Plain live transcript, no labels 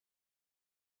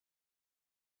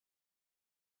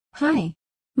Hi,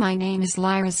 my name is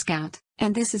Lyra Scout,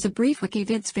 and this is a brief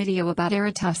Wikivids video about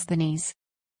Eratosthenes.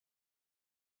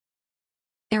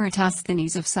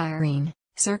 Eratosthenes of Cyrene,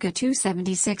 circa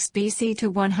 276 BC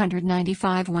to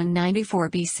 195–194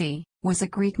 BC, was a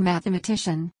Greek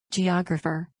mathematician,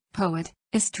 geographer, poet,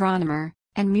 astronomer,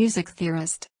 and music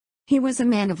theorist. He was a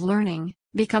man of learning,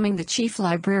 becoming the chief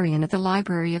librarian at the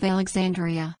Library of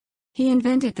Alexandria. He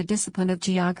invented the discipline of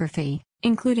geography,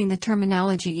 including the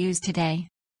terminology used today.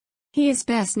 He is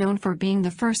best known for being the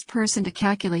first person to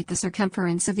calculate the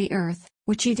circumference of the Earth,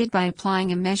 which he did by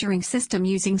applying a measuring system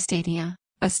using stadia,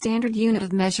 a standard unit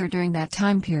of measure during that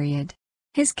time period.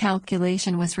 His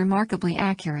calculation was remarkably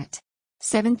accurate.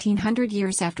 1700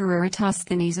 years after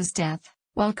Eratosthenes' death,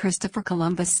 while Christopher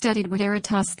Columbus studied what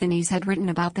Eratosthenes had written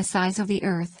about the size of the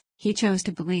Earth, he chose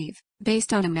to believe,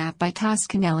 based on a map by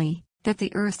Toscanelli, that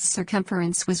the Earth's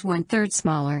circumference was one-third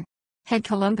smaller. Had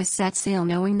Columbus set sail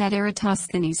knowing that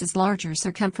Eratosthenes' larger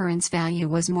circumference value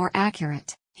was more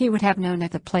accurate, he would have known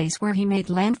that the place where he made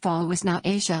landfall was not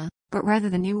Asia, but rather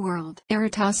the New World.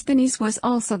 Eratosthenes was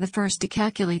also the first to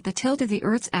calculate the tilt of the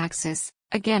Earth's axis,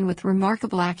 again with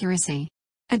remarkable accuracy.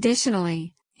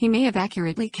 Additionally, he may have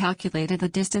accurately calculated the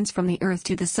distance from the Earth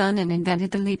to the Sun and invented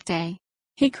the leap day.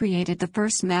 He created the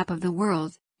first map of the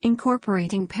world,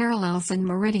 incorporating parallels and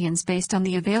meridians based on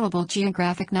the available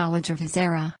geographic knowledge of his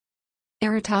era.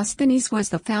 Eratosthenes was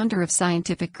the founder of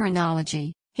scientific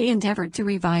chronology. He endeavored to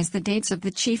revise the dates of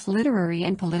the chief literary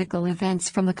and political events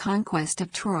from the conquest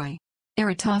of Troy.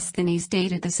 Eratosthenes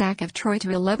dated the sack of Troy to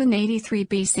 1183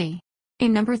 BC.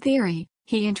 In number theory,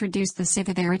 he introduced the sieve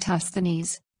of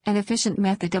Eratosthenes, an efficient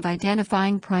method of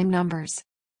identifying prime numbers.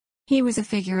 He was a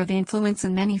figure of influence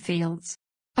in many fields.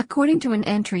 According to an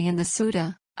entry in the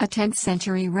Suda, a 10th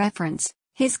century reference,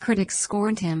 his critics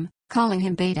scorned him, calling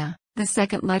him Beta, the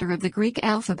second letter of the Greek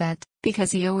alphabet,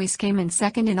 because he always came in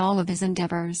second in all of his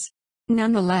endeavors.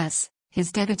 Nonetheless,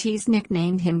 his devotees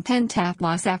nicknamed him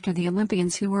Pentathlon after the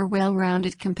Olympians who were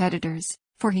well-rounded competitors,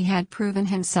 for he had proven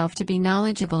himself to be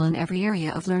knowledgeable in every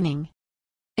area of learning.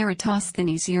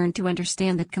 Eratosthenes yearned to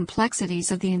understand the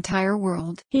complexities of the entire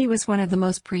world. He was one of the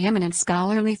most preeminent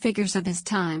scholarly figures of his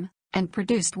time, and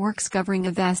produced works covering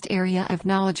a vast area of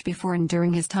knowledge before and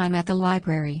during his time at the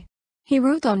library. He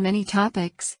wrote on many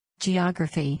topics: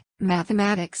 geography,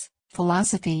 mathematics,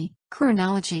 philosophy,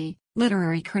 chronology,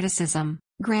 literary criticism,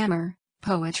 grammar,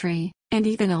 poetry, and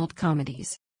even old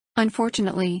comedies.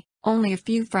 Unfortunately, only a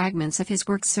few fragments of his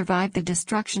works survived the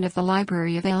destruction of the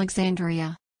Library of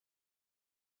Alexandria.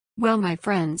 Well, my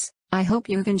friends, I hope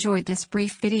you've enjoyed this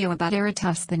brief video about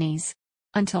Eratosthenes.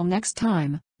 Until next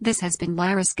time, this has been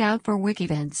Lyra Scout for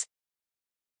Wikivids.